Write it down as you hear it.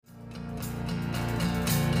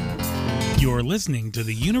You're listening to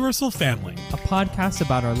the Universal Family, a podcast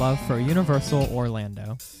about our love for Universal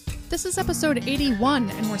Orlando. This is episode 81,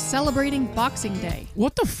 and we're celebrating Boxing Day.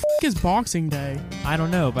 What the is Boxing Day? I don't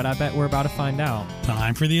know, but I bet we're about to find out.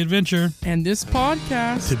 time for the adventure And this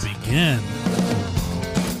podcast. to begin.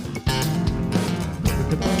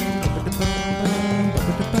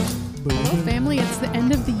 Hello, family. It's the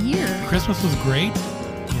end of the year. Christmas was great.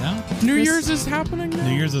 Yeah. New Year's is happening now?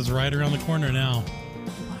 New Year's is right around the corner now.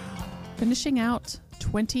 Finishing out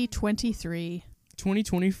 2023.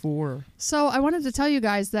 2024. So I wanted to tell you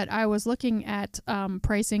guys that I was looking at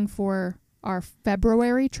pricing for our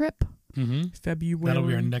February trip. Mm-hmm. February. That'll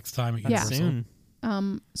be our next time at Yeah. Universal.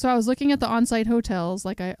 Soon. So I was looking at the on-site hotels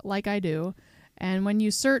like I do. And when you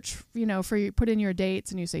search, put in your dates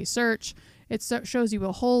and you say search, it shows you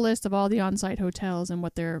a whole list of all the on-site hotels and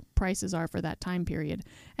what their prices are for that time period.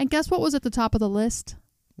 And guess what was at the top of the list?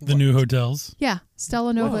 The new hotels. Yeah,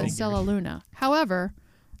 Stella Nova Whoa. and Stella Luna. However,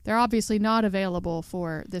 they're obviously not available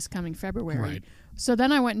for this coming February. Right. So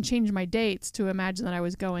then I went and changed my dates to imagine that I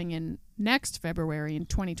was going in next February in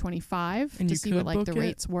 2025 And to you see could what book the it?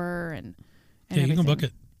 rates were and Yeah, you can everything. book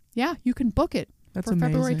it. Yeah, you can book it That's for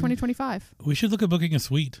February amazing. 2025. We should look at booking a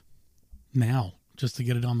suite now just to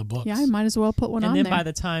get it on the books. Yeah, I might as well put one And on then there. by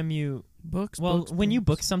the time you... Books. when you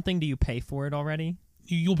book something, do you pay for it already?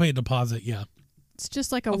 You'll pay a deposit, yeah. It's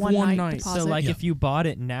just like a Of one one night night. deposit. So, like, Yeah. if you bought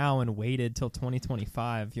it now and waited till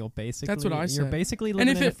 2025, you'll basically... That's what I You're said. basically living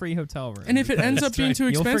if in a it- free hotel room. And if it ends up That's being right. too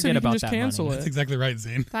You'll expensive, forget you can about just that cancel money. That's it. exactly right,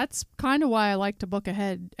 Zane. That's kind of why I like to book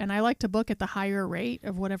ahead, and I like to book at the higher rate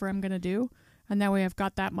of whatever I'm going to do, and that way I've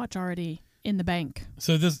got that much already in the bank.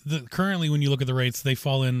 So currently, when you look at the rates, they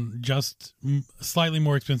fall in just slightly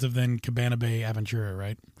more expensive than Cabana Bay Aventura,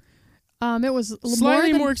 right? It was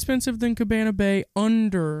Slightly more more than, expensive than Cabana Bay,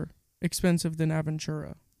 under expensive than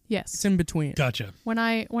Aventura. It's yes. in between. Gotcha. When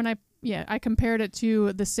I compared it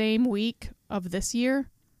to the same week of this year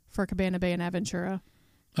for Cabana Bay and Aventura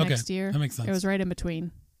Okay, next year. that makes sense. It was right in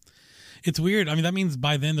between. It's weird. I mean, that means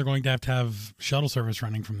by then they're going to have shuttle service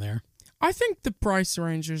running from there. I think the price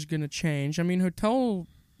range is going to change. I mean, hotel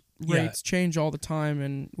Yeah. rates change all the time,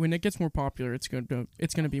 and when it gets more popular, it's going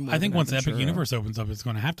to be more. I think than once Epic Aventura. Universe opens up, it's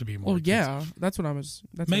going to have to be more. Well, yeah, expensive. that's what I was.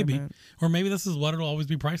 That's Maybe. What I meant. Or maybe this is what it'll always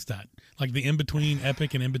be priced at, like the in between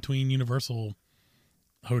Epic and in between Universal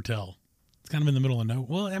hotel. It's kind of in the middle of no.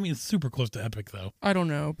 Well, I mean, it's super close to Epic though. I don't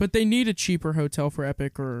know, but they need a cheaper hotel for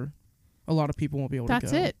Epic, or a lot of people won't be able to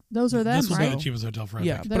That's go. it. Those are them, This will be right? the cheapest hotel for Epic.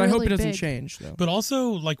 Yeah, They're but I hope really it doesn't big. change though. But also,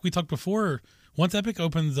 like we talked before, once Epic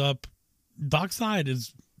opens up, Dockside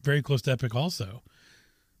is very close to Epic also.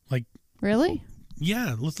 Like, Really?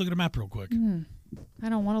 yeah, let's look at a map real quick. I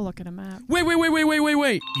don't want to look at a map.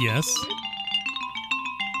 Wait! Yes.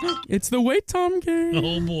 It's the wait time game.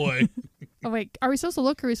 Oh boy. Oh, wait. Are we supposed to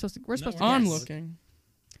look or are we supposed to? We're supposed to I'm guess. looking.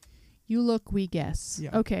 You look, we guess.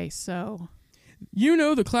 Yeah. Okay, so You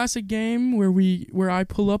know the classic game where I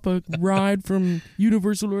pull up a ride from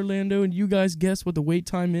Universal Orlando and you guys guess what the wait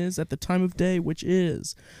time is at the time of day, which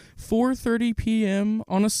is 4:30 p.m.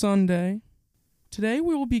 on a Sunday. Today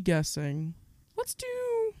we will be guessing. Let's do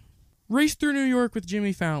Race Through New York with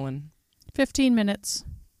Jimmy Fallon. 15 minutes.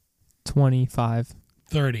 25.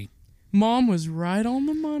 30. Mom was right on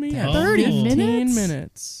the money at 30 15 minutes?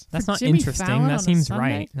 minutes. That's For not Jimmy interesting. Fallon on That a seems Sunday?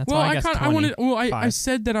 right. That's Well, why I guess 20. I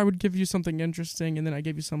said that I would give you something interesting, and then I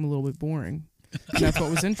gave you something a little bit boring. And that's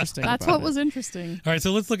what was interesting. That's about what it. was interesting. All right,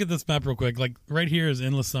 so let's look at this map real quick. Like right here is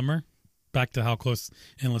Endless Summer. Back to how close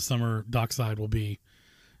Endless Summer Dockside will be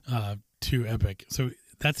to Epic. So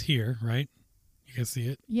that's here, right? You guys see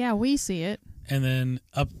it? Yeah, we see it. And then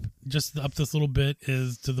up this little bit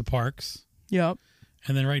is to the parks. Yep.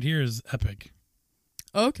 And then right here is Epic.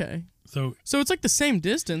 Okay. So So it's like the same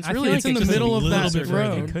distance, I really. feel It's like in it the could middle be of a little that bit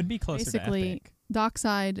further. It road. could be closer to Basically, Epic.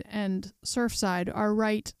 Dockside and Surfside are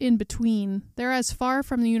right in between. They're as far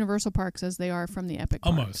from the Universal Parks as they are from the Epic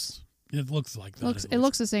Parks. almost. It looks like that. It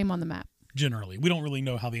looks the same on the map. generally. We don't really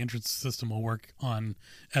know how the entrance system will work on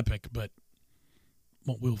Epic, but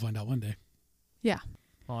we'll find out one day. Yeah.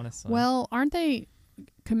 Honestly. Well, aren't they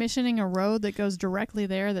commissioning a road that goes directly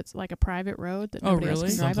there that's like a private road that Oh, nobody else really?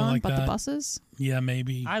 can drive Something on like but the that. buses? Yeah,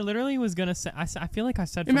 maybe. I literally was going to say, I feel like I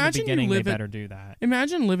said from Imagine the you beginning they live at- better do that.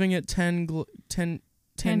 Imagine living at Tangelo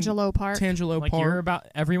Park. Tangelo Like Park.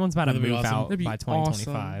 everyone's about to That'd be move awesome. out That'd be by awesome.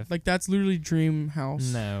 2025. Like that's literally dream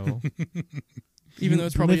house. No. Even though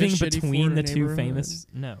it's probably living a shitty between Florida the two neighborhood. famous.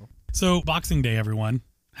 No. So, Boxing Day, everyone.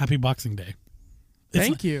 Happy Boxing Day.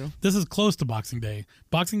 Thank you. This is close to Boxing Day.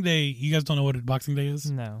 Boxing Day, you guys don't know what Boxing Day is?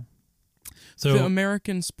 No. So, The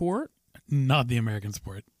American sport. not the American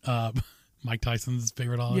sport. Mike Tyson's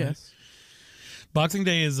favorite holiday. Yes. Boxing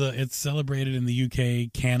Day is it's celebrated in the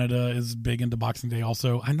UK. Canada is big into Boxing Day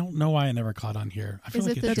also. I don't know why I never caught on here. I feel Is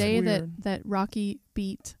like it the should. day weird. that Rocky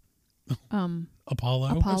beat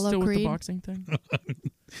Apollo? We're still with the Creed? boxing thing.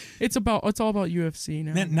 It's all about UFC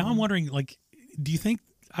now. Man, now I'm wondering, like, do you think?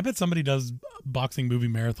 I bet somebody does boxing movie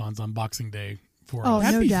marathons on Boxing Day for Oh, us.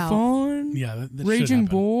 That'd no be doubt. fun. Yeah, that should Raging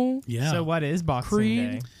happen. Bull. Yeah. So what is Boxing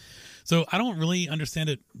Creed? Day? So I don't really understand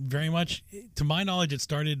it very much. To my knowledge, it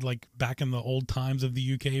started like back in the old times of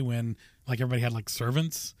the UK when like everybody had like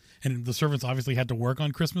servants, and the servants obviously had to work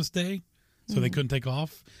on Christmas Day, so they couldn't take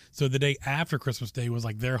off. So the day after Christmas Day was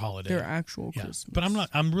like their holiday. Their actual Yeah. Christmas. But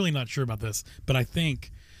I'm really not sure about this. But I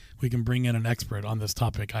think we can bring in an expert on this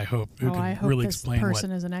topic. I hope who can I hope really this explain person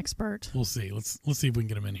what. is an expert. We'll see. Let's see if we can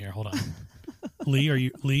get him in here. Hold on. Lee, are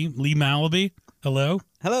you Lee Malaby? Hello,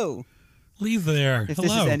 Hello. Lee's there. If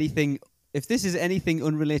Hello. this is anything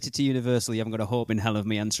unrelated to Universal, you haven't got a hope in hell of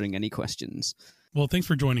me answering any questions. Well, thanks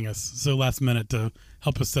for joining us so last minute to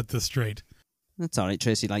help us set this straight. That's all right.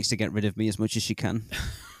 Tracy likes to get rid of me as much as she can.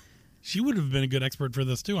 She would have been a good expert for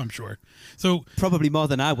this too, I'm sure. So Probably more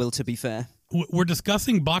than I will, to be fair. we're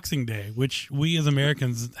discussing Boxing Day, which we as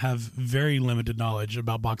Americans have very limited knowledge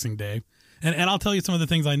about Boxing Day. And I'll tell you some of the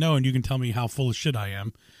things I know, and you can tell me how full of shit I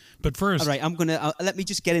am. But first, All right, let me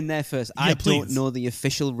just get in there first. Yeah, I please. don't know the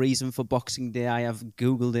official reason for Boxing Day. I have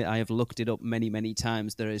Googled it. I have looked it up many, many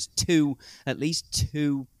times. There is at least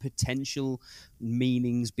two potential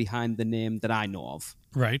meanings behind the name that I know of.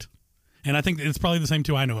 right. And I think it's probably the same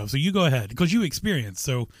two I know of. So you go ahead, because you experienced.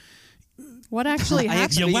 So What actually I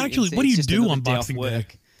happened? yeah, what it's do you just do another on day off Boxing Day?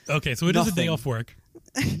 work. Okay, so it is a day Nothing. off work.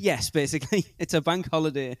 Yes, basically. It's a bank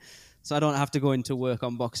holiday, so I don't have to go into work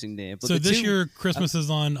on Boxing Day. But So the this two- year, Christmas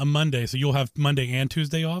is on a Monday, so you'll have Monday and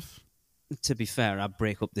Tuesday off? to be fair, I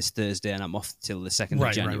break up this Thursday and I'm off till the 2nd Right, right,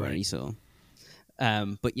 of January. right. So,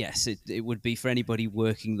 but yes, it would be for anybody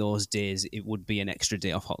working those days. It would be an extra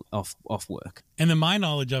day off work. And then my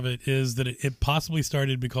knowledge of it is that it possibly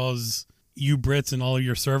started because you Brits and all of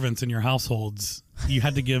your servants in your households, you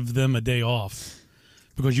had to give them a day off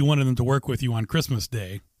because you wanted them to work with you on Christmas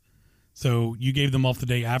Day. So you gave them off the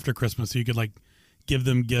day after Christmas so you could like give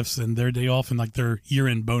them gifts and their day off and like their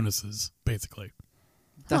year-end bonuses, basically.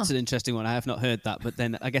 That's an interesting one. I have not heard that, but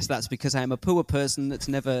then I guess that's because I am a poor person that's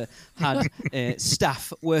never had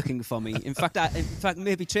staff working for me. In fact,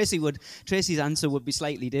 maybe Tracy's answer would be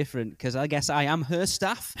slightly different because I guess I am her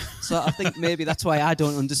staff. So I think maybe that's why I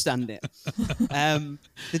don't understand it.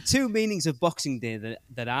 The two meanings of Boxing Day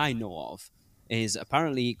that I know of is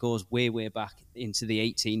apparently it goes way, way back into the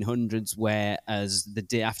 1800s, whereas the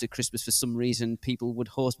day after Christmas, for some reason, people would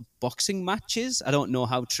host boxing matches. I don't know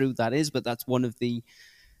how true that is, but that's one of the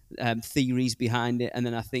theories behind it. And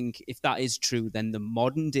then I think if that is true, then the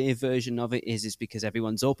modern day version of it is because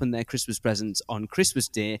everyone's opened their Christmas presents on Christmas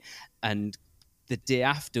Day, and the day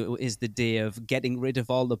after is the day of getting rid of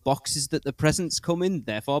all the boxes that the presents come in,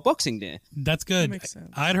 therefore Boxing Day. That's good. That makes sense.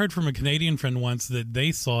 I'd heard from a Canadian friend once that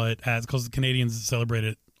they saw it as, because the Canadians celebrate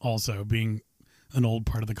it also, being an old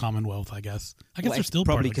part of the Commonwealth, I guess. I guess Well, they're it's still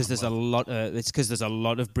probably part of because the there's a Commonwealth. lot. It's because there's a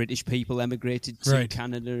lot of British people emigrated to Right.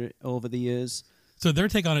 Canada over the years. So their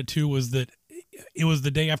take on it too was that it was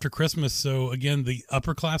the day after Christmas. So again, the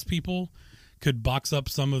upper class people could box up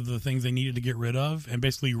some of the things they needed to get rid of and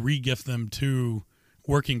basically re-gift them to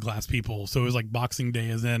working class people. So it was like Boxing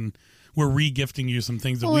Day, as in we're re-gifting you some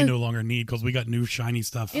things that Well, we it- no longer need because we got new shiny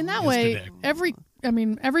stuff. In that yesterday. way,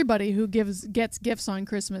 everybody who gets gifts on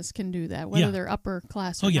Christmas can do that, whether Yeah. they're upper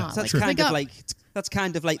class or Oh, yeah, not. So that's true. kind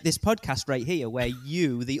of like this podcast right here, where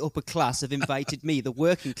you, the upper class, have invited me, the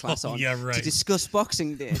working class, Oh, on yeah, right. to discuss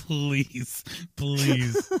Boxing Day. Please.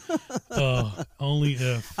 Oh, only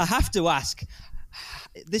if. I have to ask.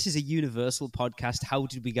 This is a universal podcast. How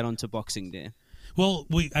did we get onto Boxing Day? Well,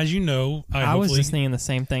 as you know, I was hopefully- just thinking the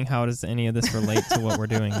same thing. How does any of this relate to what we're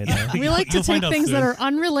doing today? We like to You'll find take out things soon. that are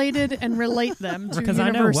unrelated and relate them to Because I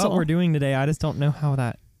know Universal. what we're doing today. I just don't know how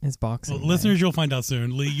that is Boxing Well, Day. listeners, you'll find out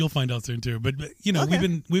soon. Lee, you'll find out soon too. But you know,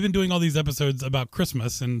 we've been doing all these episodes about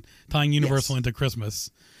Christmas and tying Universal Yes. into Christmas.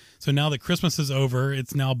 So now that Christmas is over,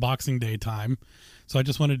 it's now Boxing Day time. So I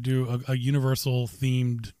just wanted to do a Universal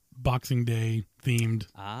themed Boxing Day themed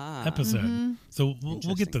episode. Mm-hmm. So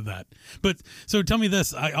we'll get to that. But so tell me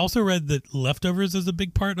this: I also read that leftovers is a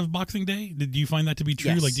big part of Boxing Day. Did you find that to be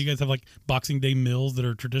true? Yes. Like, do you guys have like Boxing Day meals that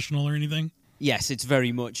are traditional or anything? Yes, it's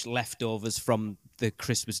very much leftovers from the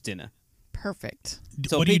Christmas dinner. Perfect.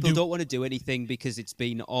 So What do you people do? don't want to do anything because it's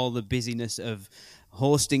been all the busyness of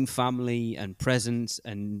hosting family and presents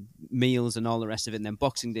and meals and all the rest of it. And then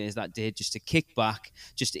Boxing Day is that day just to kick back,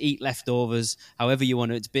 just to eat leftovers, however you want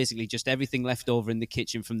to. It's basically just everything left over in the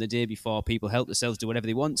kitchen from the day before. People help themselves, do whatever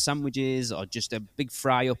they want, sandwiches or just a big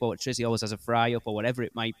fry up, or what Tracy always has, a fry up or whatever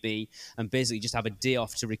it might be, and basically just have a day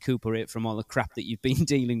off to recuperate from all the crap that you've been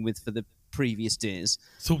dealing with for the previous days.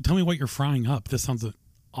 So tell me what you're frying up. This sounds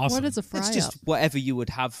awesome. What is a fry It's just up? whatever you would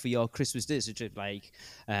have for your Christmas dish, such as like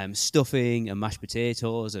stuffing and mashed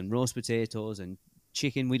potatoes and roast potatoes and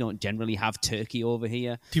chicken. We don't generally have turkey over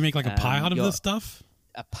here. Do you make like a pie out of this stuff?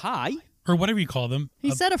 A pie? Or whatever you call them?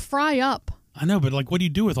 He said a fry up. I know, but like, what do you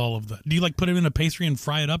do with all of that? Do you like put it in a pastry and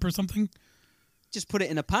fry it up or something? Just put it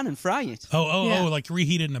in a pan and fry it. Yeah. Like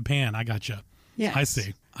reheat it in a pan. I gotcha. Yeah. I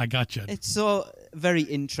see. I gotcha. It's so very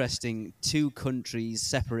interesting. Two countries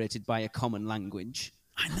separated by a common language.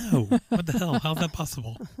 I know. What the hell? How's that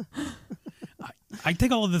possible? I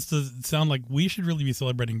take all of this to sound like we should really be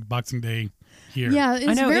celebrating Boxing Day here. Yeah, it's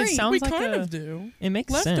I know, very. it sounds We like kind of do. It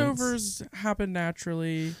makes sense. Leftovers happen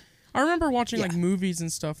naturally. I remember watching like Yeah. movies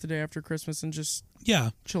and stuff the day after Christmas and just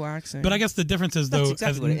Yeah. chillaxing. But I guess the difference is, That's though,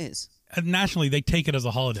 exactly what it is. nationally, they take it as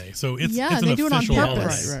a holiday. So it's, Yeah, it's an they do it on official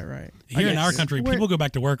purpose. holiday. right. Here in Yes. our country, We're- people go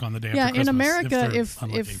back to work on the day yeah, after Christmas. in America, they're if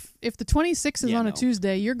unlucky. if the 26th is Yeah, on a no.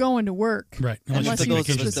 Tuesday, you're going to work. Right. And Unless Unless for you you those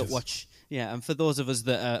take of us that vacations. watch, and for those of us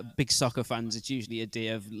that are big soccer fans, it's usually a day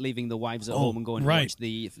of leaving the wives at Oh, home and going right. to watch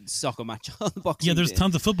the soccer match on Boxing Yeah, there's Day.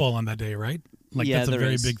 tons of football on that day, right? Like Yeah, that's a there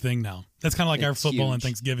very is. big thing now. That's kind of like our It's football and huge.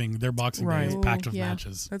 Thanksgiving. Their Boxing Day is Right. packed with Yeah.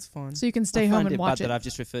 matches. That's fun. So you can stay I home find and it watch bad it. that I've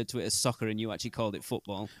just referred to it as soccer and you actually called it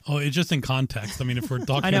football. Oh, it's just in context. I mean, if we're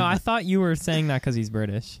talking, I know. I thought you were saying that because he's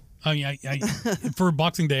British, I mean, for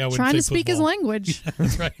Boxing Day, I would Trying say to speak his football. language.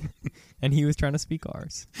 That's right. and he was trying to speak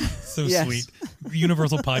ours. So Yes. sweet.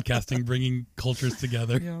 Universal podcasting, bringing cultures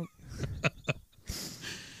together. Yeah.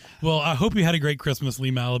 Well, I hope you had a great Christmas,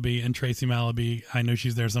 Lee Malaby and Tracy Malaby. I know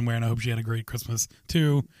she's there somewhere, and I hope she had a great Christmas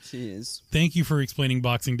too. She is. Thank you for explaining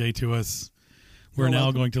Boxing Day to us. We're You're now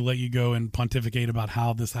welcome. going to let you go and pontificate about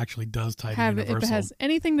how this actually does tie to Have it, if Universal. it has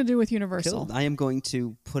anything to do with Universal. Cool. I am going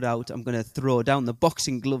to I'm going to throw down the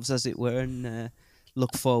boxing gloves, as it were, and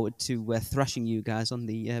look forward to thrashing you guys on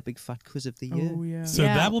the big fat quiz of the year. Oh yeah. So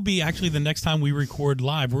Yeah. that will be actually the next time we record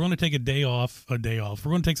live. We're going to take a day off. We're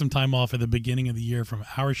going to take some time off at the beginning of the year from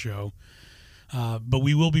our show. But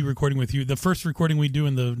we will be recording with you. The first recording we do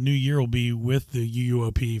in the new year will be with the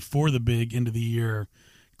UUOP for the big end of the year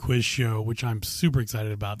quiz show, which I'm super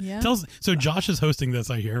excited about. Yeah. So Josh is hosting this,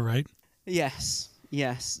 I hear, right? Yes.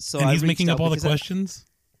 So And I he's reached making up out all the because questions?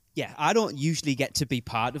 I don't usually get to be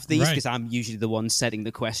part of these Right. because I'm usually the one setting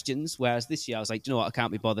the questions. Whereas this year I was like, you know what, I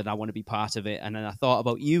can't be bothered. I want to be part of it. And then I thought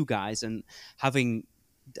about you guys and having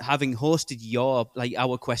hosted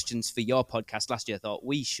our questions for your podcast last year, I thought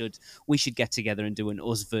we should get together and do an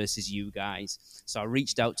us versus you guys. So I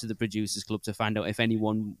reached out to the Producers Club to find out if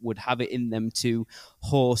anyone would have it in them to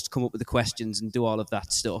host, come up with the questions and do all of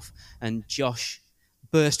that stuff. And Josh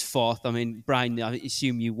burst forth. I mean, Brian, I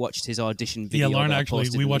assume you watched his audition video. Yeah, Lauren, that I actually,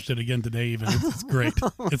 posted we in the- watched it again today even. It's great.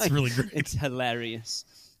 It's really great. It's hilarious.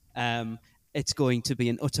 It's going to be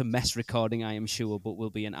an utter mess recording, I am sure, but will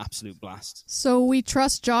be an absolute blast. So we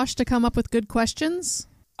trust Josh to come up with good questions.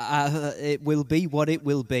 It will be what it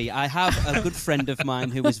will be. I have a good friend of mine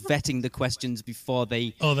who is vetting the questions before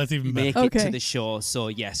they Oh, that's even better. make it Okay. to the show. So,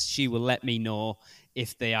 yes, she will let me know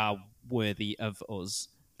if they are worthy of us.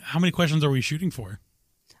 How many questions are we shooting for?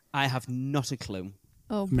 I have not a clue.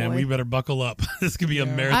 Oh boy. Man, we better buckle up. This could be a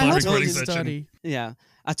Yeah. I marathon hope recording you session. Study. Yeah.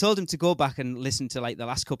 I told him to go back and listen to like the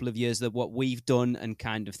last couple of years of what we've done and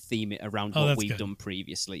kind of theme it around Oh, what that's we've good. done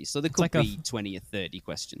previously. So there It's could like a be 20 or 30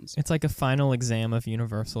 questions. It's like a final exam of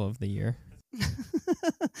Universal of the year.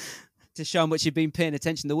 To show how much you've been paying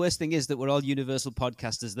attention. The worst thing is that we're all Universal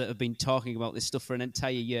podcasters that have been talking about this stuff for an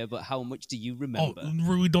entire year, but how much do you Oh,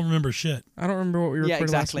 remember? we don't remember shit. I don't remember what we Yeah, recorded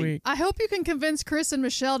exactly. last week. I hope you can convince Chris and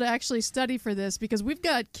Michelle to actually study for this because we've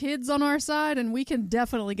got kids on our side and we can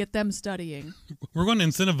definitely get them studying. We're going to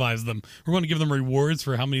incentivize them. We're going to give them rewards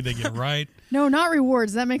for how many they get right. No, not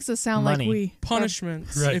rewards. That makes us sound Money. like we.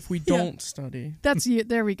 Punishments Right. if we don't study. That's you.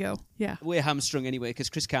 There we go. Yeah. We're hamstrung anyway because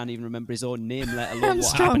Chris can't even remember his own name, let alone what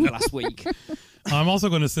Hamstrung. happened last week. I'm also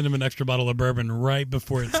going to send him an extra bottle of bourbon right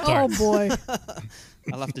before it Oh starts. boy.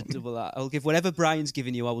 I'll have to double that. I'll give whatever Brian's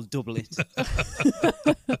giving you, I will double it.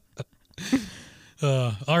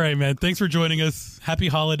 All right, man. Thanks for joining us. Happy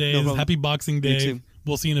holidays. problem. Happy Boxing Day. too.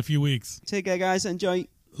 We'll see you in a few weeks. Take care, guys. Enjoy.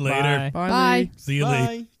 Later. Bye. Bye. Bye. Lee. See you,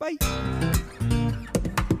 Lee. Bye. Bye.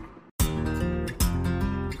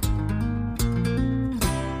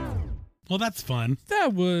 Well, that's fun.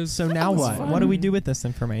 That was So now was what? fun. What do we do with this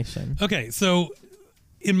information? Okay, so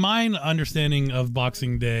in my understanding of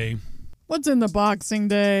Boxing Day, What's in the Boxing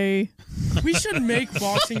Day? we should make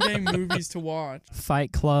Boxing Day movies to watch.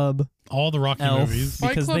 Fight Club, all the Rocky Elf, movies. Fight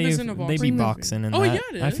because Club they isn't a they boxing be movie. boxing in Oh, that.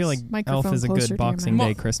 yeah, it I feel is. like Microphone Elf is a closer to good your Boxing mouth.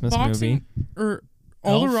 Day Christmas Boxing, movie. or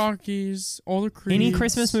all Elf? the Rockies, all the Creeds. Any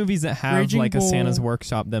Christmas movies that have Raging like a Santa's Bull,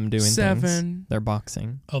 workshop, them doing things, Seven, they're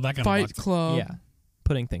boxing. Oh, that kind of Fight boxing. Club, Yeah,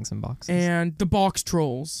 putting things in boxes. and the Box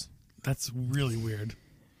Trolls. That's really weird.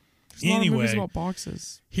 There's a lot of movies Anyway, about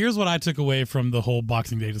boxes. here's what I took away from the whole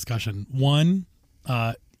Boxing Day discussion. One,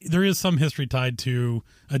 there is some history tied to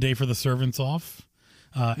a day for the servants off,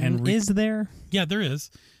 and Is there? yeah, there is,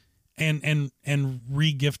 and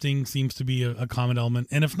re-gifting seems to be a common element,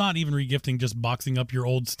 and if not even re-gifting, just boxing up your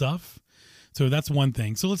old stuff. So that's one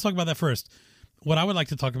thing. So let's talk about that first. What I would like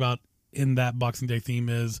to talk about in that Boxing Day theme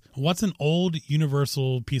is what's an old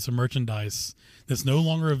Universal piece of merchandise that's no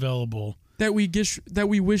longer available. That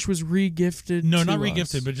we wish was re-gifted. No, to not us.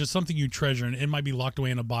 re-gifted, but just something you treasure, and it might be locked away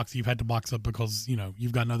in a box you've had to box up because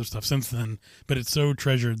you've gotten other stuff since then. But it's so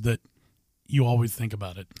treasured that you always think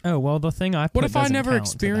about it. Oh well, the thing I put What if I doesn't never count to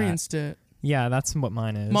that. experienced it? Yeah, that's what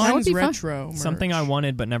mine is. Mine- would Mine's be fun. retro. merch. Something I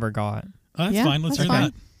wanted but never got. Oh, that's Yeah, fine. Let's that's hear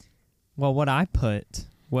fine. that. Well, what I put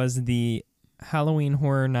was the Halloween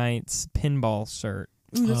Horror Nights pinball shirt.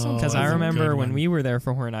 Ooh, that sounds Because Oh, I that's a remember good when one. we were there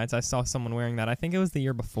for Horror Nights, I saw someone wearing that. I think it was the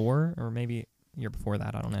year before, or maybe year before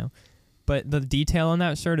that. I don't know. But the detail on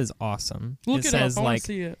that shirt is awesome. Look it it says up. I want like to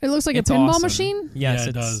see it. It looks like a it's pinball awesome. machine. Yes, Yeah, it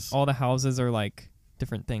it's does. all the houses are like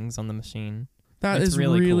different things on the machine. That It's is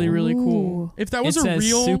really really, cool. really cool. Ooh. If that was it a says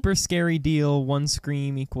real, super scary deal. One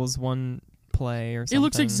scream equals one play or something. it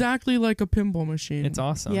looks exactly like a pinball machine. It's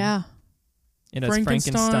awesome. Yeah. It has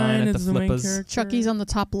Frankenstein at the is the main flippers. character. Chucky's on the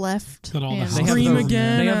top left. Got all the and- houses. They have Scream the-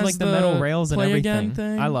 again. They have as like the metal rails and play everything. Again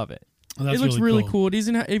thing. I love it. Oh, that's It looks really cool. cool. It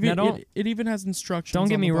even Now it even has instructions. Don't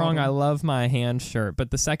get on me the wrong, I bottom. love my hand shirt,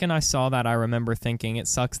 but the second I saw that, I remember thinking it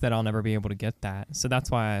sucks that I'll never be able to get that. So that's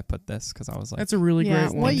why I put this, because I was like, That's a really Yeah,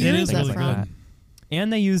 great one. what It year is is that really from? good.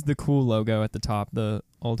 And they used the cool logo at the top, the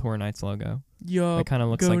old Horror Nights logo. Yup. It kind of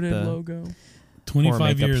looks like Goated the. logo. 25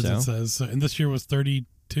 makeup years, show. it says. So, and this year was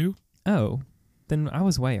 32? Oh, then I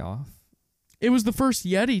was way off. It was the first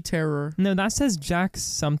Yeti terror. No, that says Jack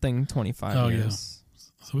something 25 Oh, yeah. years.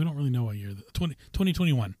 So we don't really know what year.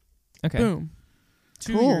 2021. Okay. Boom.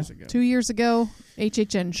 2 Cool. years ago. 2 years ago,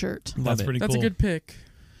 HHN shirt. Love That's it. pretty That's cool. a good pick.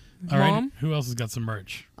 All right. Mom? Who else has got some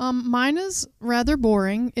merch? Mine is rather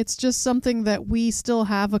boring. It's just something that we still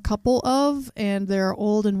have a couple of, and they're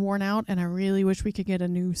old and worn out, and I really wish we could get a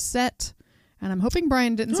new set. And I'm hoping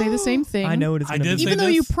Brian didn't say the same thing. I know what it's I going to did be. say Even though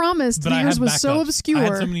you this, promised But I yours had was so backups. obscure. I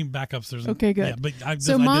had so many backups. There's Okay, good. Yeah, but So I did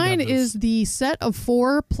have mine those. is the set of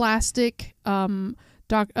 4 plastic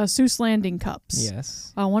Seuss Landing cups.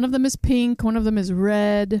 Yes. One of them is pink, one of them is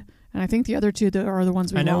red, and I think the other 2 are the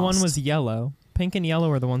ones we I know lost. one was yellow. Pink and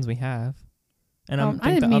yellow are the ones we have. And I I think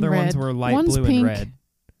didn't the mean other ones red. were light One's blue pink. and red.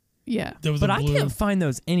 Yeah. There was But a I blue. can't find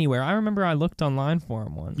those anywhere. I remember I looked online for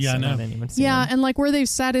them once. Yeah, I and know. didn't even see Yeah, them. and like where they've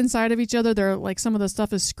sat inside of each other, they're like some of the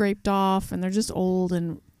stuff is scraped off and they're just old,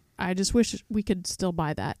 and I just wish we could still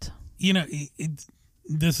buy that.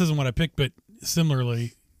 This isn't what I picked, but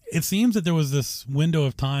similarly, it seems that there was this window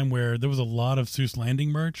of time where there was a lot of Seuss Landing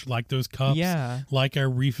merch, like those cups, Yeah. like our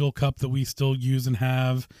refill cup that we still use and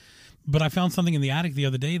have. But I found something in the attic the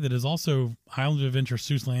other day that is also Island of Adventure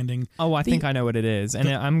Seuss Landing. Oh, I think I know what it is. And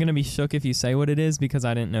I'm going to be shook if you say what it is because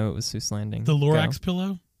I didn't know it was Seuss Landing. The Lorax Go.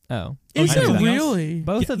 pillow. Oh. Is I knew it that. really?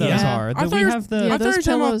 Both of those Yeah. are. I thought We you were- have Yeah, the I thought you those were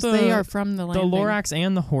talking about pillows, they the- are from the the Landing. Lorax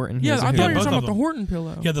and the Horton. Yeah, Here's a I Who. thought you were both talking of about the them. Horton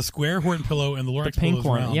pillow. Yeah, the square Horton pillow and the Lorax The pink pillow's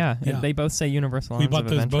one. round. Yeah. They both say Universal We Islands bought of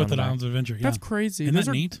those Adventure both on at the back. Islands of Adventure. Yeah. That's crazy. Isn't Those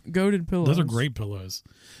that are neat? goated pillows. Those are great pillows.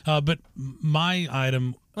 But my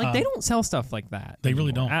item... Like, they don't sell stuff like that. They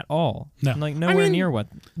really anymore don't. At all. No. Like, nowhere mean- near what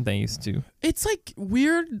they used to. It's like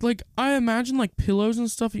weird. Like I imagine like pillows and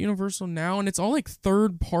stuff at Universal now, and it's all like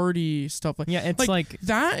third party stuff. Like Yeah, it's like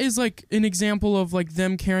that is like an example of like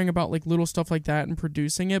them caring about like little stuff like that and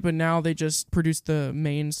producing it. But now they just produce the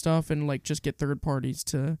main stuff and like just get third parties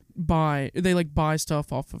to buy. They like buy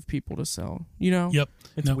stuff off of people to sell. You know. Yep.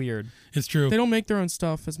 it's No. weird. It's true. They don't make their own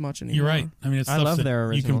stuff as much anymore. You're right. I mean, it's I stuff love that their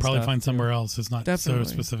you can original probably stuff, find too. somewhere else. It's not Definitely. so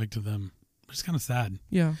specific to them. It's kind of sad.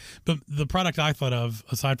 Yeah. But the product I thought of,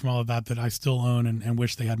 aside from all of that I still own and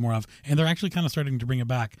wish they had more of, and they're actually kind of starting to bring it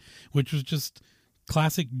back, which was just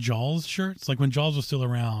classic Jaws shirts. Like when Jaws was still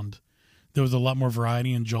around, there was a lot more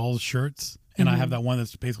variety in Jaws shirts. And I have that one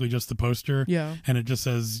that's basically just the poster. Yeah. And it just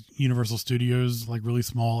says Universal Studios, like really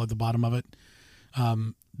small at the bottom of it.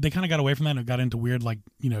 They kind of got away from that and got into weird, like,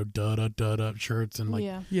 da shirts and like.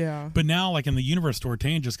 Yeah. But now, like in the Universe store,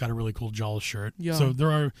 Tane just got a really cool Jaws shirt. Yeah. So there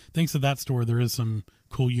are, thanks to that store, there is some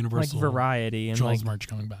cool Universal like variety and Jaws like merch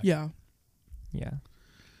coming back. Yeah. yeah.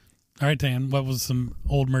 All right, Tan, what was some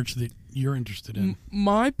old merch that you're interested in?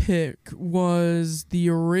 My pick was the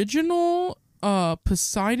original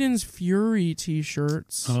Poseidon's Fury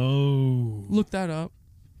t-shirts. Oh. Look that up.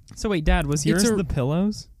 So wait, Dad, was yours the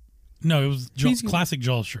pillows? No, it was classic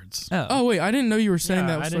Jaws shirts. Oh wait, I didn't know you were saying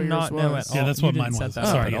that. I Was did what not yours know was. at all. Yeah, that's You what didn't mine set was. that up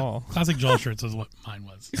Sorry, at yeah. all. Classic Jaws shirts is what mine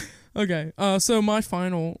was. Okay, so my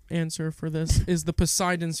final answer for this is the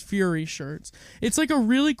Poseidon's Fury shirts. It's like a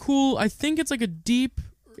really cool, I think it's like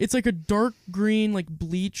a dark green, like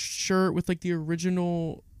bleached shirt with like the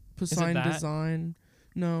original Poseidon that? design.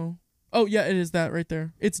 No. Oh, yeah, it is that right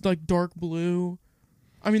there. It's like dark blue.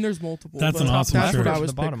 I mean, there's multiple. That's but an awesome That's shirt. what I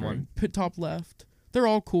was The bottom picturing. one. Top left. They're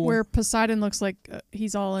all cool. Where Poseidon looks like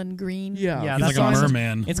he's all in green. yeah. Yeah, He's that's like a awesome.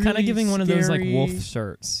 merman. It's kind of Really giving one of those like scary. wolf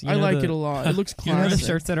shirts. I like it a lot. It looks You know classic. the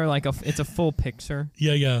shirts that are like it's a full picture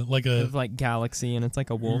Yeah, like a of like galaxy and it's like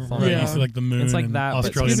a wolf on right. it. You see like the moon It's like and that, but it's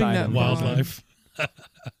Australian giving that vibe. wildlife. But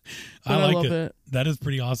I I like love it. it. That is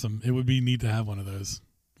pretty awesome. It would be neat to have one of those.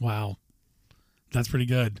 Wow, that's pretty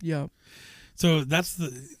good. Yeah. So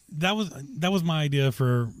that was my idea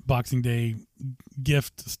for Boxing Day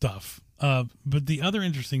gift stuff. But the other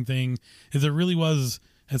interesting thing is it really was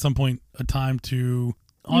at some point a time to You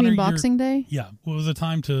honor mean Boxing Day? Yeah, well, it was a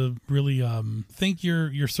time to really thank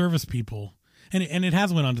your service people, and it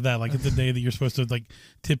has went on to that. Like it's a day that you're supposed to like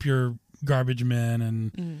tip your garbage men,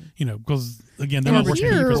 and because again they're not And working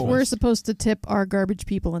for here Christmas. we're supposed to tip our garbage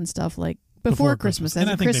people and stuff like before Christmas as and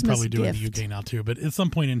a I think Christmas they probably do gift. it in the UK now too. But at some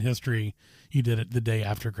point in history, you did it the day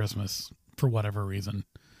after Christmas for whatever reason.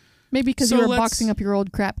 Maybe because So you were let's- boxing up your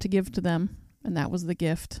old crap to give to them, and that was the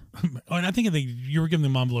gift. And I think you were giving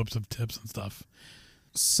them envelopes of tips and stuff.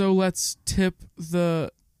 So let's tip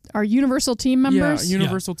the Our Universal team members.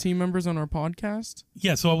 Universal team members on our podcast.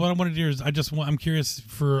 Yeah, so what I want to do is I'm curious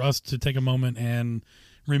for us to take a moment and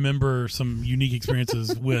remember some unique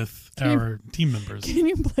experiences with our team members Can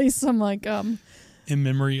you play some like in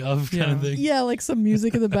memory of kind of thing. yeah, like some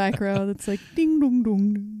music in the background that's like ding dong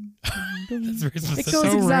dong ding. That's very It specific. goes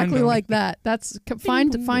So exactly random. like that. That's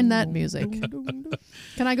find that music.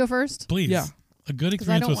 Can I go first? Please. Yeah. A good 'Cause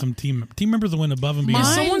I experience don't with some team members that went above and If beyond.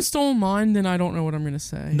 Mine- someone stole mine, then I don't know what I'm going to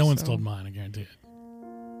say. No one so. stole mine, I guarantee it.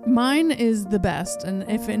 Mine is the best, and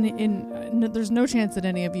if there's no chance that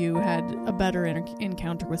any of you had a better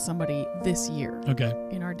encounter with somebody this year Okay.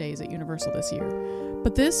 in our days at Universal this year.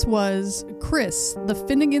 But this was Chris, the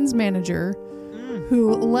Finnegan's manager,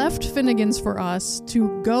 who left Finnegan's for us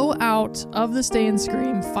to go out of the Stay and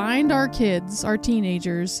Scream, find our kids, our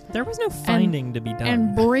teenagers, There was no finding to be done.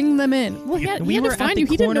 and bring them in. Well, he had we to were find at the you.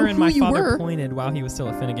 He didn't corner know and who my you father were. pointed while he was still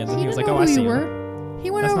at Finnegan's and He he was like, didn't "Oh, know I who see you him." were. He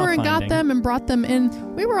went That's over not and got finding. them and brought them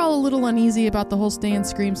in. We were all a little uneasy about the whole Stay and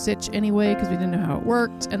Scream sitch anyway because we didn't know how it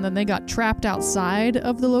worked. And then they got trapped outside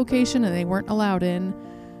of the location and they weren't allowed in.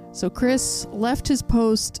 So Chris left his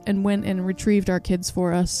post and went and retrieved our kids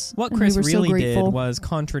for us. What and Chris we were so really did grateful. was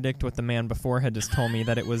contradict what the man before had just told me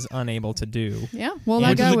that it was unable to do. Yeah, well,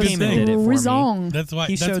 Yeah, that which is guy a was good thing. Did it for me. wrong. That's why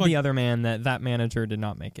He that's showed why the other man that manager did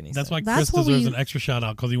not make any sense. that's why That's Chris what deserves we- an extra shout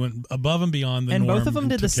out because he went above and beyond the and norm both of them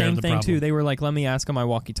did the took care of same thing problem. too. They were like, "Let me ask on my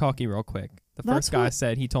walkie-talkie real quick." The That's first guy what-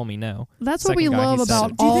 said he told me no. That's what we Second guy, love he said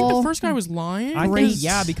about it. Do you think all. the first guy was lying? I Great. think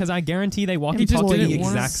yeah, because I guarantee they just walkie-talkie the didn't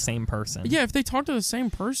want exact us- same person. Yeah, if they talk to the same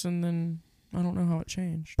person, then I don't know how it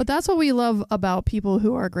changed. But that's what we love about people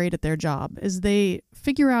who are great at their job is they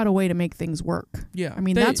figure out a way to make things work. Yeah, I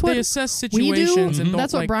mean, they, that's what they assess We do. situations and don't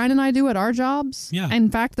That's what like, Brian and I do at our jobs. Yeah.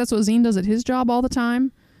 In fact, that's what Zine does at his job all the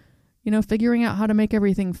time. You know, figuring out how to make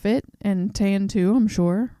everything fit. And Tan too, I'm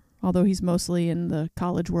sure. Although he's mostly in the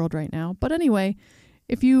college world right now. But anyway,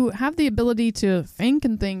 if you have the ability to think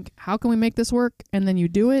and think, how can we make this work? And then you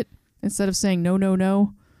do it instead of saying no, no,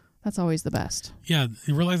 no. That's always the best. Yeah,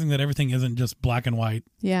 realizing that everything isn't just black and white.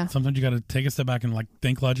 Yeah. Sometimes you got to take a step back and like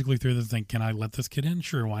think logically through this. Think, can I let this kid in?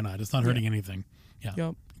 Sure, why not? It's not hurting anything. Yeah.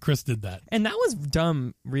 Yep. Chris did that. And that was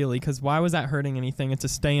dumb, really, because why was that hurting anything? It's a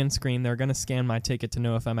Stay and Scream. They're going to scan my ticket to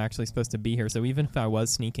know if I'm actually supposed to be here. So even if I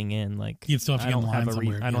was sneaking in, like, You'd still have to I get in don't line have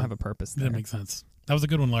somewhere. I don't have a purpose there. That makes sense. That was a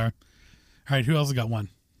good one, Lara. All right, who else has got one?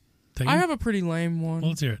 Take I it? have a pretty lame one. Well,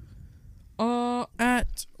 let's hear it.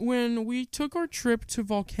 At when we took our trip to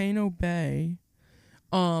Volcano Bay,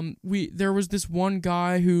 there was this one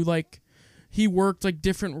guy who like he worked like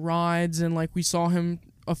different rides and like we saw him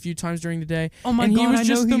a few times during the day. Oh my and God, he was I know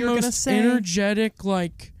just who the you're gonna most say. energetic,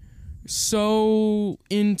 like so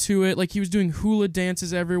into it. Like he was doing hula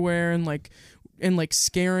dances everywhere and like like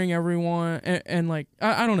scaring everyone and like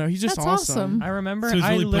I don't know. He's just That's awesome. awesome. I remember. So he's I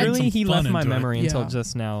really putting literally some he fun left my into it. memory until Yeah.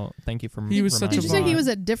 just now. Thank you for. He was such a Did you say he vibe. was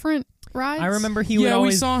at different rides? I remember he would Yeah, we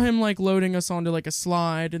always. saw him like loading us onto like a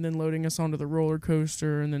slide, and then loading us onto the roller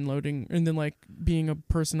coaster, and then like being a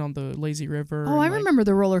person on the lazy river. Oh, and, I like, remember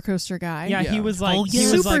the roller coaster guy. Yeah, he Yeah. was like Oh, he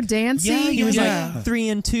yeah. was Super like, dancey. Yeah, he was Yeah. like 3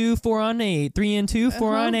 and 2, 4 on 8, 3 and 2,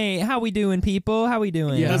 4 on 8. How we doing, people? How we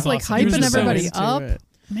doing? Yeah. He was like That's awesome. He was hyping just so everybody into up. it.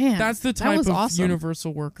 Man, That's the that type was of awesome.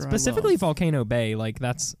 universal worker. Specifically I love. Volcano Bay, like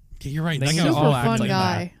that's Yeah, you're right. They That need guy to was super all act fun like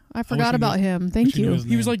guy. I I forgot wish about we him. Thank wish we knew you. his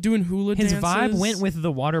He was name. like doing hula his dances. vibe went with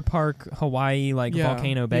the water park Hawaii like Yeah,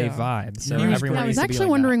 Volcano Bay yeah. vibe. So He was everyone I great. was needs to be actually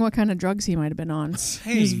like wondering what kind of drugs he might have been on. He was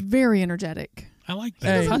Hey, very energetic. I like Hey,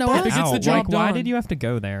 that. doesn't know that. us. It gets the Out. job Like, why done. did you have to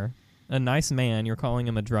go there? A nice man, you're calling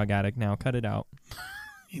him a drug addict now. Cut it out.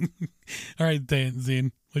 All right,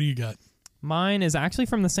 Zane, what do you got? Mine is actually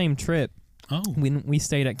from the same trip. Oh, When we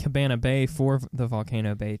stayed at Cabana Bay for the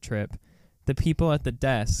Volcano Bay trip. The people at the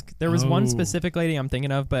desk. There was one Oh. specific lady I'm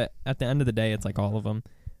thinking of, but at the end of the day, it's like all of them.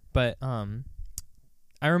 But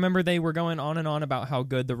I remember they were going on and on about how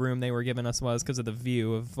good the room they were giving us was because of the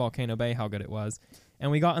view of Volcano Bay, how good it was. And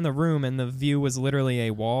we got in the room, and the view was literally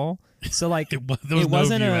a wall. So like there was no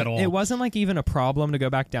wasn't view at all. it wasn't like even a problem to go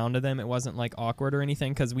back down to them. It wasn't like awkward or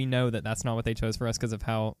anything because we know that that's not what they chose for us because of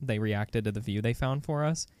how they reacted to the view they found for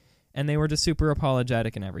us. And they were just super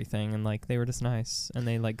apologetic and everything, and like they were just nice, and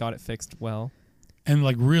they like got it fixed well. And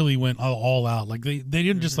like really went all out. Like they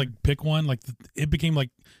didn't just like pick one. Like it became like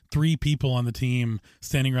 3 people on the team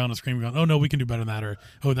standing around and screaming, going, "Oh no, we can do better than that," or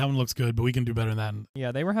 "Oh, that one looks good, but we can do better than that." And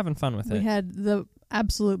Yeah, they were having fun with We it. had the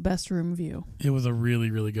absolute best room view. it was a really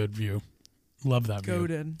really good view. Love that view.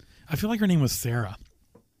 Goated. I feel like her name was Sarah.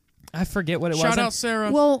 I forget what it was. Shout out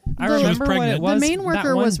Sarah. Well, I the, remember what pregnant. it was. the main that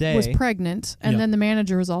worker one was day. pregnant, and Yeah. then the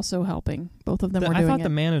manager was also helping. Both of them were I doing thought it. the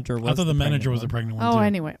manager was. I thought the manager pregnant was the one. pregnant one Oh, too.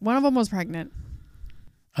 anyway, one of them was pregnant.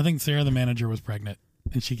 I think Sarah, the manager, was pregnant,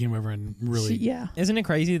 and she came over and really. Yeah. Isn't it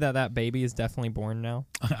crazy that that baby is definitely born now?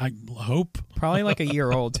 I hope. Probably like a year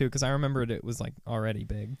old too, because I remembered it was like already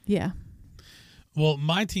big. Yeah. Well,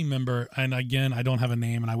 my team member, and again, I don't have a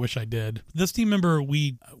name, and I wish I did. This team member,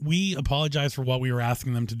 we apologize for what we were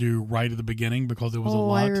asking them to do right at the beginning because it was a Oh,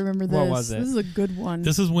 lot. I remember this. What was it? This is a good one.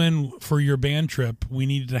 This is when, for your band trip, we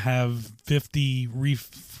needed to have 50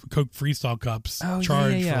 Coke Freestyle cups Oh, yeah,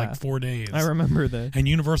 charged yeah, for yeah. like 4 days. I remember this. And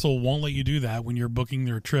Universal won't let you do that when you're booking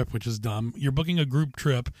their trip, which is dumb. You're booking a group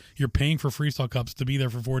trip, you're paying for Freestyle cups to be there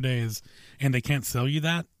for 4 days, and they can't sell you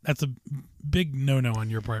that. That's a big no-no on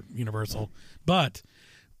your part, Universal. But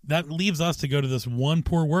that leaves us to go to this one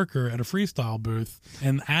poor worker at a Freestyle booth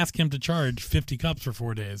and ask him to charge 50 cups for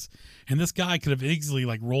 4 days. And this guy could have easily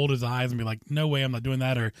like rolled his eyes and be like, "No way, I'm not doing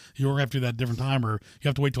that," or "You're going to have to do that at a different time," or "You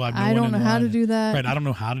have to wait till I have no I one don't in know how to line." do that. Right, I don't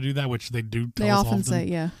know how to do that, which they do tell They us often say,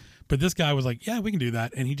 yeah. But this guy was like, "Yeah, we can do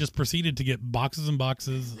that," and he just proceeded to get boxes and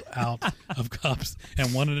boxes out of cups,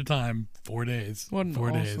 and one at a time, 4 days, What an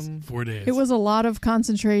 4 days, awesome- 4 days. It was a lot of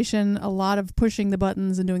concentration, a lot of pushing the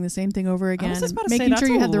buttons and doing the same thing over again. just about to and say making sure that's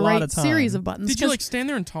you a had the lot right of time. series of buttons. Did you 'cause- like stand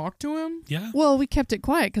there and talk to him? yeah. Well, we kept it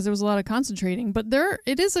quiet because there was a lot of concentrating. But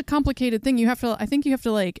it is a complicated thing. I think you have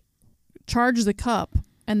to like charge the cup,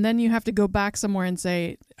 and then you have to go back somewhere and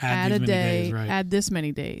say add these a many day, days, right. add this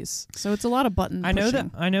many days. So it's a lot of button. I know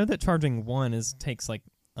pushing. that charging one takes like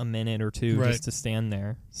a minute or two Right. just to stand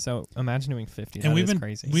there. So imagine doing 50. And That is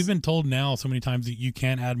crazy. we've been told now so many times that you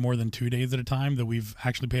can't add more than 2 days at a time that we've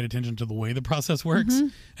actually paid attention to the way the process works. Mm-hmm.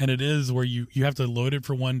 And it is where you have to load it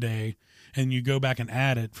for 1 day and you go back and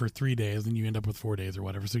add it for 3 days and you end up with 4 days or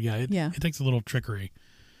whatever. So yeah, it takes a little trickery.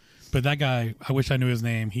 But that guy, I wish I knew his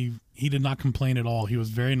name. He did not complain at all. He was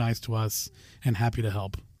very nice to us and happy to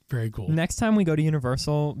help. Very cool. Next time we go to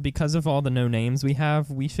Universal, because of all the no names we have,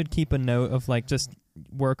 we should keep a note of like just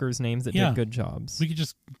workers' names that Yeah. did good jobs. We could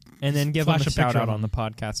just And then give them flash a a shout picture out of on the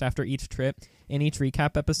podcast after each trip. In each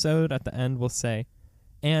recap episode, at the end, we'll say,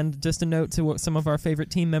 and just a note to some of our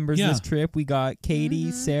favorite team members Yeah. this trip. We got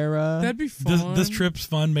Katie, Sarah. That'd be fun. this trip's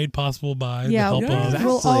fun, made possible by the Yeah, help Yeah. of. Exactly.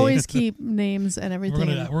 we'll always keep names and everything.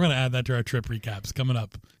 We're gonna add that to our trip recaps coming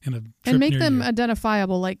up in a trip and make near them you.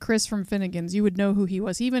 identifiable, like Chris from Finnegan's. You would know who he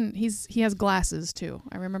was. He has glasses too.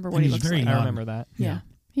 I remember what And he he's looks very like. young. I remember that. Yeah.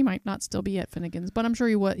 He might not still be at Finnegan's, but I'm sure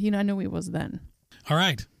he was. I know he was then. All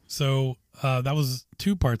right. So that was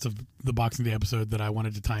 2 parts of the Boxing Day episode that I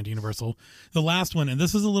wanted to tie into Universal. The last one, and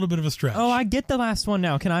this is a little bit of a stretch. Oh, I get the last one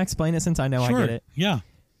now. Can I explain it since I know sure. I get it? Yeah.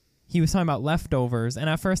 He was talking about leftovers, and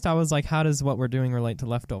at first I was like, how does what we're doing relate to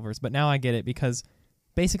leftovers? But now I get it because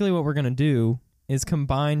basically what we're going to do is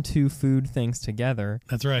combine two food things together.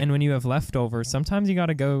 That's right. And when you have leftovers, sometimes you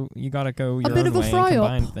gotta go your bit own of a way and fry up.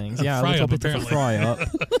 combine things. A Yeah, a fry little up, bit of a apparently. fry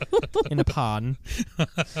up in a pod.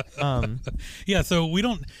 Yeah, so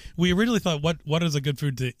we originally thought what is a good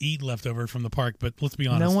food to eat leftover from the park, but let's be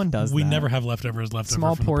honest. No one does We that. never have leftovers left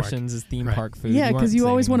Small over from portions is theme Right. park food. Yeah, because aren't you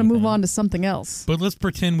always saving want to move anything. on to something else. the park. But let's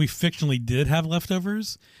pretend we fictionally did have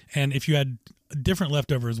leftovers, and if you had different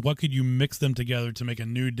leftovers, what could you mix them together to make a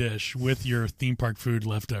new dish with your theme park food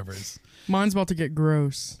leftovers? Mine's about to get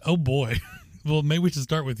gross. Oh boy. Well, maybe we should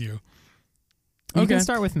start with you. You Okay. can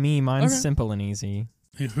start with me. Mine's Okay. simple and easy.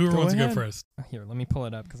 Who Go wants to go ahead. first? Here, let me pull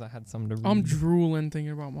it up because I had some to read. I'm drooling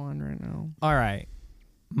thinking about mine right now. All right.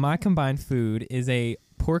 My combined food is a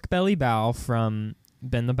pork belly bao from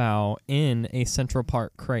Ben the Bao in a Central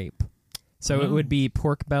Park crepe. So it Oh. would be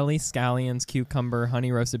pork belly, scallions, cucumber,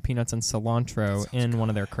 honey roasted peanuts, and cilantro in one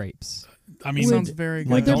of their crepes. I mean, Sounds very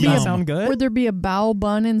good. Like, there does be that a- sound good? Would there be a bao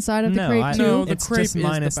bun inside of the No, crepe I- too? No, the It's crepe just is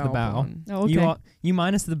minus the the bao bao. bun. Oh, okay. You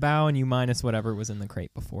minus the bao and you minus whatever was in the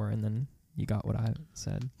crepe before, and then you got what I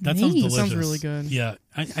said. that sounds Neat. delicious. That sounds really good. Yeah,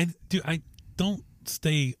 I don't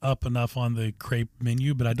stay up enough on the crepe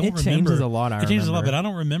menu, but I don't It remember. changes a lot. It changes a lot, but I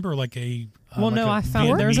don't remember like a. Well, like no, a I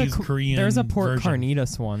found there's a Vietnamese, Korean there's a pork version.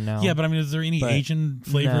 carnitas one now. Yeah, but I mean, is there any But Asian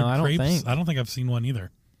flavored no, I don't crepes? think. I don't think I've seen one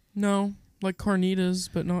either. No, like carnitas,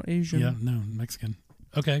 but not Asian. Yeah, no, Mexican.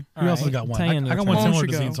 Okay, All we also right, got one. Tanya, I your got turn. one Mom similar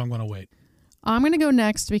should to go. Zine, so I'm going to wait. I'm going to go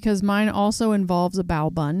next because mine also involves a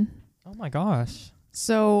bao bun. Oh my gosh!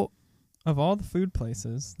 So Of all the food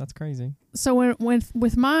places, that's crazy. when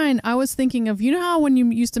with mine, I was thinking of, you know how when you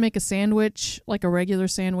used to make a sandwich, like a regular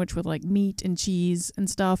sandwich with like meat and cheese and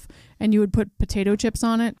stuff, and you would put potato chips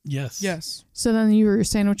on it? Yes. Yes. So then your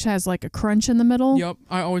sandwich has like a crunch in the middle? Yep.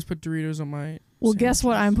 I always put Doritos on my. Well, guess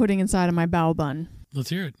what sandwiches. I'm putting inside of my bao bun? Let's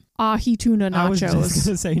hear it. Ahi tuna I was just nachos.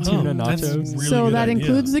 gonna say tuna Oh, that's nachos. really So good that idea.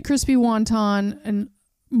 includes the crispy wonton and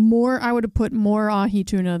more. I would have put more ahi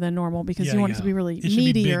tuna than normal because Yeah, you want it yeah. to be really It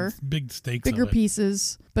should be meatier, big steaks. bigger of it.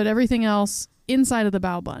 pieces, but everything else inside of the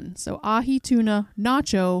bao bun. So ahi tuna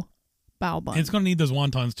nacho bao bun. It's going to need those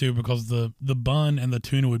wontons too because the bun and the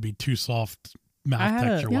tuna would be too soft mouth I had a-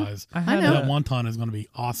 texture wise. I I had know. That wonton is going to be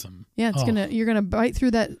awesome. Yeah, it's Oh. you're gonna bite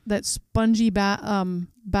through that spongy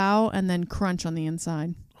bao and then crunch on the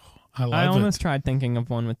inside. I love I it. almost tried thinking of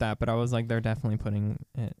one with that, but I was like, they're definitely putting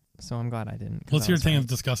it. So I'm glad I didn't. 'cause Let's I hear was Tanya's right.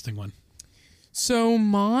 disgusting one. So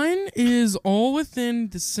mine is all within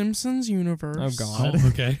the Simpsons universe. Oh God. Oh,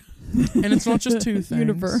 okay. And it's not just two things.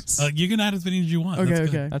 Universe. You can add as many as you want. Okay,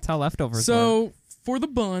 That's good. okay. That's how leftovers work. So for the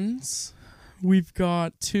buns, we've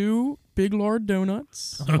got 2 Big Lard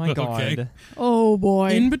donuts. Oh my Okay. God. Oh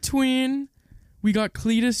boy. In between, we got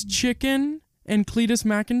Cletus chicken and Cletus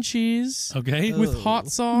mac and cheese Okay. with hot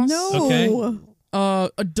sauce. no. Okay.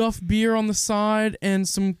 A Duff beer on the side and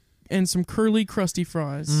some curly crusty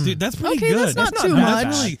fries. Dude, that's pretty Okay, good. that's not too bad.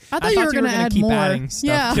 much. Really- I thought you were gonna add keep more. adding stuff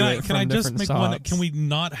Yeah. to Can it I from just different make one? shops. Can we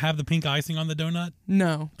not have the pink icing on the donut?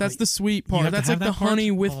 No, that's the sweet You have part. to That's have like the that part?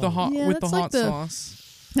 honey with the Oh. hot Yeah, with the that's like hot the- sauce.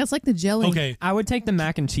 That's like the jelly. Okay. I would take the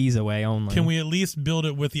mac and cheese away only. Can we at least build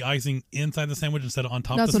it with the icing inside the sandwich instead of on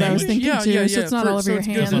top That's of the what I was sandwich? thinking too. Yeah, so it's not all over so your it's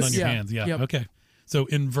good. It's hands. not on your Yeah. hands. Yeah. Yep. Okay. So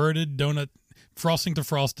inverted donut, frosting to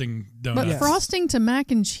frosting donut. But Yes. frosting to mac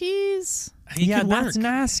and cheese. It yeah, could that's work.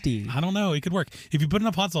 nasty. I don't know. It could work if you put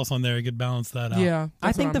enough hot sauce on there. It could balance that out. Yeah, I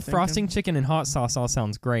that's think what the I'm frosting thinking. chicken and hot sauce all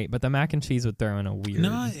sounds great, but the mac and cheese would throw in a weird.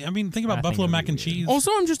 No, I mean think about I think buffalo it'd mac be and weird. cheese.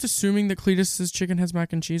 Also, I'm just assuming that Cletus's chicken has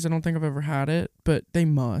mac and cheese. I don't think I've ever had it, but they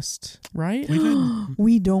must, right? We've had,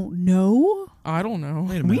 We don't know. I don't know.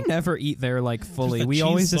 wait a We minute. never eat there like fully. the We cheese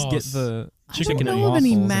always just get sauce. the I Chicken don't chicken know and of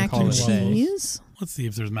any waffles mac call and it a day. cheese. Let's see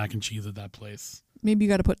if there's mac and cheese at that place. Maybe you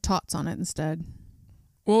got to put tots on it instead.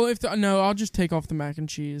 Well, no, I'll just take off the mac and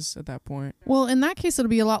cheese at that point. Well, in that case, it'll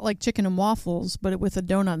be a lot like chicken and waffles, but with a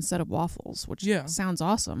donut instead of waffles, which Yeah. sounds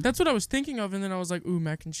awesome. That's what I was thinking of, and then I was like, ooh,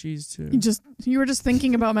 mac and cheese too. You were just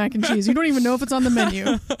thinking about mac and cheese. You don't even know if it's on the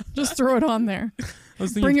menu. Just throw it on there. I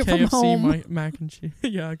was thinking bring of it from KFC home. mac and cheese.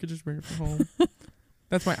 Yeah, I could just bring it from home.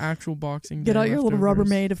 That's my actual Boxing Get Day out your little leftovers.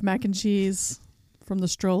 Rubbermaid of mac and cheese from the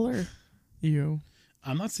stroller. Ew.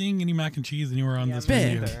 I'm not seeing any mac and cheese anywhere on this me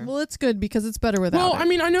menu. neither. Well, it's good because it's better without Well, it. I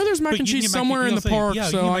mean, I know there's mac But and you can cheese get mac and- somewhere in you'll the say, park, yeah,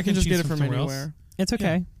 you so get I mac can and just cheese get it from from somewhere else. anywhere. It's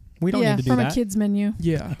okay. We don't yeah, need to do from that. a kid's menu.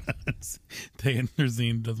 Yeah. Taylor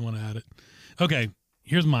Zine doesn't want to add it. Okay,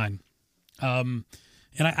 here's mine. And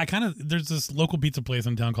I kind of there's this local pizza place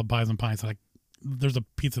in town called Pies and Pints. There's a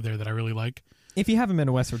pizza there that I really like. If you haven't been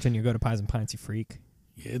to West Virginia, go to Pies and Pints, you freak.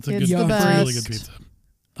 Yeah, it's a It's good, the it's a really good best.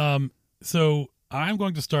 pizza. So I'm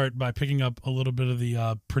going to start by picking up a little bit of the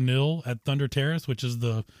pernil at Thunder Terrace, which is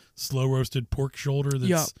the slow roasted pork shoulder that's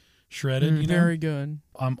Yup. shredded. You know? Very good.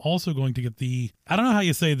 I'm also going to get I don't know how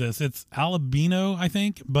you say this. It's albino, I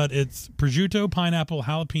think, but it's prosciutto, pineapple,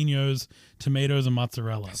 jalapenos, tomatoes, and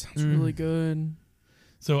mozzarella. That sounds really good.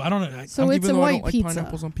 So I don't know. So it's Even a though I white don't like pizza.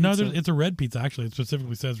 pineapples on pizza. No, it's a red pizza. Actually, it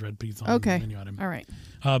specifically says red pizza on Okay. the menu item. All right.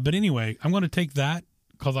 But anyway, I'm going to take that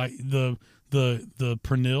because the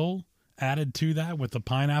pernil added to that with the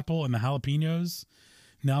pineapple and the jalapenos.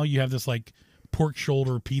 Now you have this like pork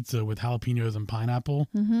shoulder pizza with jalapenos and pineapple,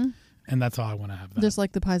 and that's how I want to have that. Just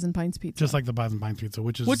like the Pies and Pines pizza. Just like the Pies and Pines pizza,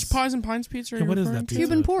 which Pies and Pines pizza? Are you what is referring that to? pizza?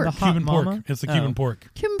 Cuban pork. The hot Cuban pork. mama? It's the Cuban Oh.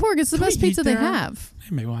 pork. Cuban pork. It's the Can we best pizza eat they there? have. Hey,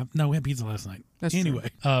 maybe we had pizza last night. That's true. Anyway,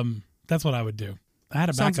 that's what I would do. I had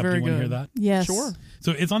a Sounds backup. Do you very want to hear good. that? Yes. Sure.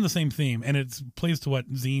 So it's on the same theme, and it plays to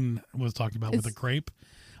what Zine was talking about with the crepe.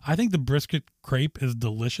 I think the brisket crepe is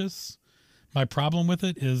delicious. My problem with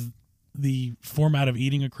it is the format of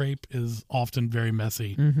eating a crepe is often very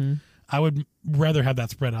messy. Mm-hmm. I would rather have that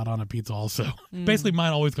spread out on a pizza also. Basically,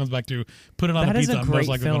 mine always comes back to put it on That a is pizza. a I'm most great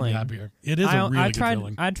likely going to be filling. happier. It is a really good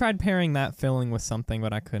filling. I tried pairing that filling with something,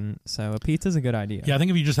 but I couldn't. So a pizza's a good idea. Yeah, I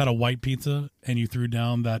think if you just had a white pizza and you threw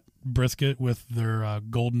down that brisket with their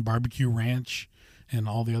golden barbecue ranch and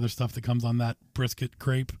all the other stuff that comes on that brisket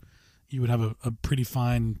crepe, you would have a pretty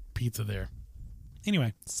fine pizza there.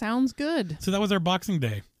 Anyway, Sounds good. so that was our Boxing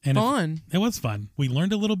Day. And Fun. It was fun. We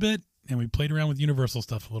learned a little bit, and we played around with Universal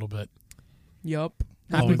stuff a little bit. Yup.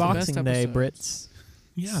 Happy Always the Boxing best Day, episode. Brits.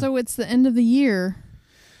 Yeah. So it's the end of the year.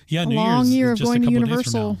 Yeah, a New long Year's year is of just going a to couple days from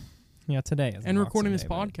Universal. now. Yeah, today is And recording Boxing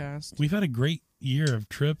this Day, but- podcast. We've had a great year of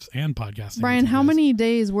trips and podcasting. Brian, with you how guys. many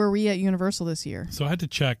days were we at Universal this year? So I had to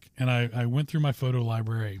check, and I went through my photo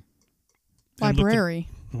library. and looked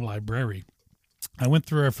at- Library. I went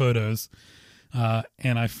through our photos,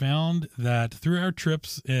 and I found that through our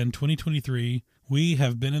trips in 2023, we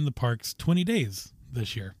have been in the parks 20 days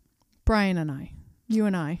this year. Brian and I. You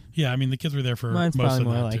and I. Yeah, I mean, the kids were there for Mine's most probably of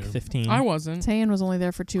more that, like too. 15. I wasn't. Tayan was only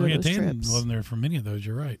there for two Oh, yeah, of those Dan trips. wasn't there for many of those.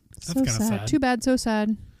 You're right. That's So kind of sad. sad. Too bad, so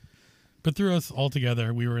sad. But through us all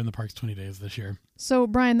together, we were in the parks 20 days this year. So,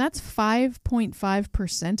 Brian, that's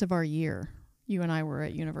 5.5% of our year. You and I were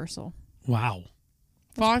at Universal. Wow.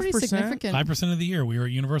 That's pretty 5%? significant. 5% of the year we were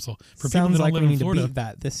at Universal. For Sounds people that like don't we live need in to Florida, beat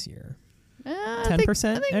that this year. I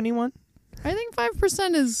 10%? think- Anyone? I think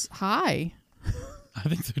 5% is high. I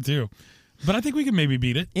think so too. But I think we can maybe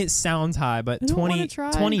beat it. It sounds high, but I don't wanna 20,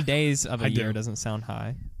 try. 20 days of I a year do. doesn't sound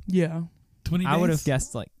high. Yeah. 20 days? I would have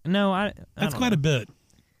guessed like no. I That's don't quite know. a bit.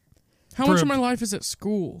 How For much a- of my life is at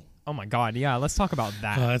school? Oh my god, yeah. Let's talk about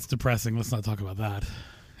that. That's depressing. Let's not talk about that.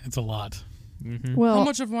 It's a lot. Mm-hmm. Well, How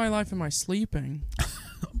much of my life am I sleeping?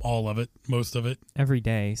 All of it. Most of it. Every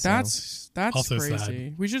day. So. That's Also crazy.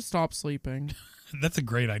 sad. We should stop sleeping. That's a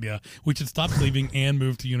great idea. We should stop sleeping and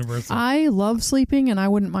move to Universal. I love sleeping, and I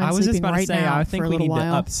wouldn't mind I was just sleeping about right to say. now I think for a we little need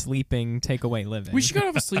while. to up sleeping, take away living. We should go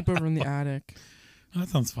have a sleepover in the attic. That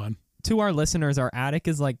sounds fun. To our listeners, our attic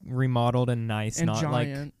is like remodeled and nice, And not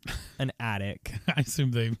giant. like an attic. I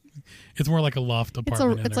assume it's more like a loft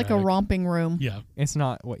apartment. It's like a romping room. Yeah. It's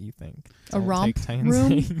not what you think. A Don't romp take Tayan's room.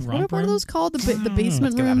 name. What are room? those called? The I don't know. basement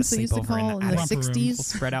Let's go have a rooms they used to sleepover in call the in the attic. Romper room. We'll 60s.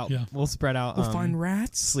 spread out. Yeah. We'll spread out. We'll find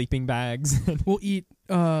rats. sleeping bags. We'll eat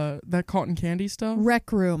that cotton candy stuff.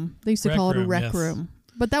 Rec room. They used to Rec call it a room, rec yes. room.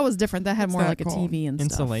 But that was different. That had What's more that like a called? TV and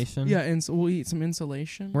stuff. Insulation. Yeah, and so we'll eat some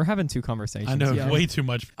insulation. We're having two conversations. I know, Yeah. way too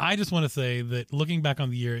much. I just want to say that looking back on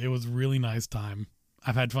the year, it was really nice time.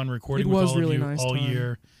 I've had fun recording It with was all really of you nice all time.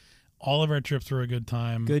 year. All of our trips were a good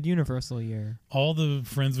time. Good Universal year. All the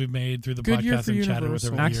friends we've made through the Good year podcast for and chatted with Universal.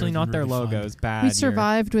 over the years Actually, has not been their really fun. logos. Bad. We year.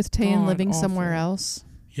 survived with Tayan God, living awful. somewhere else.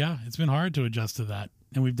 Yeah, it's been hard to adjust to that,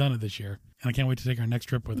 and we've done it this year. And I can't wait to take our next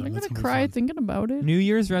trip with them. I'm That's gonna gonna be cry fun. thinking about it. New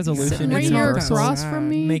Year's resolution Sitting is right It's not here that Universal. across sad. from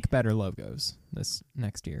me. Make better logos this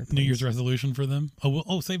next year. New please. Year's resolution for them.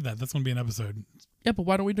 Save that. That's going to be an episode. Yeah, but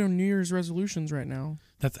why don't we do New Year's resolutions right now?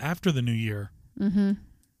 That's after the new year. Mm-hmm.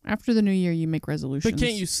 After the new year, you make resolutions. But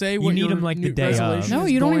can't you say You what need your 'em, like, the new day of. resolution No,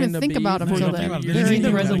 is you don't going even to think be about 'em for until the then. new You year? You Very need the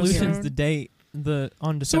good resolutions episode. the date on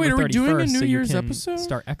So December wait, are we 31st doing a New so Year's you can episode?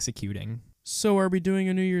 start executing. So are we doing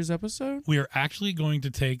a New Year's episode? We are actually going to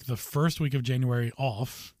take the first week of January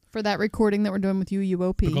off For that recording that we're doing with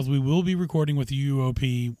UUOP. because we will be recording with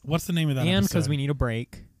UOP. What's the name of that And because episode? we need a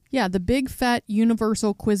break. Yeah, the big fat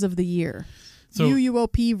universal quiz of the year. So-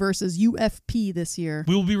 UUOP versus UFP this year.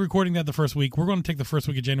 We will be recording that the first week. We're going to take the first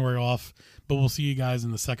week of January off, but we'll see you guys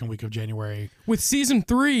in the second week of January. With season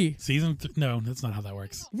 3. No, that's not how that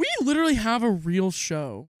works. We literally have a real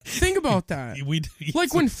show. Think about that. Yes.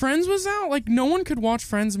 Like when Friends was out, like no one could watch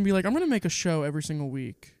Friends and be like, I'm going to make a show every single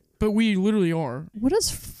week. But we literally are. What does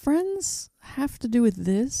Friends have to do with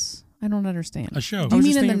this? I don't understand. a show. Do you was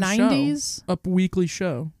mean just in the thinking of show. 90s? A weekly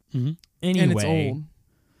show. Mhm. Anyway, And it's old.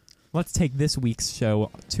 let's take this week's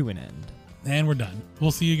show to an end. And we're done.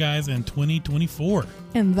 We'll see you guys in 2024.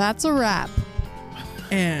 And that's a wrap.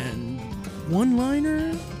 And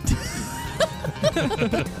one-liner.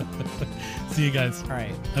 See you guys. All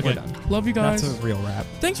right, Okay. we're done. Love you guys. That's a real wrap.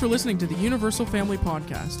 Thanks for listening to the Universal Family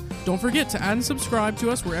Podcast. Don't forget to add and subscribe to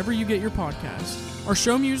us wherever you get your podcasts. Our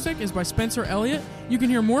show music is by Spencer Elliott. You can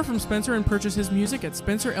hear more from Spencer and purchase his music at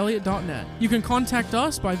spencerelliott.net. You can contact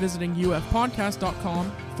us by visiting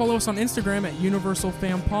ufpodcast.com, follow us on Instagram at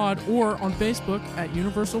UniversalFamPod, or on Facebook at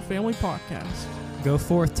Universal Family Podcast. Go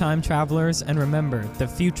forth, time travelers, and remember, the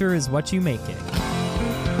future is what you make it.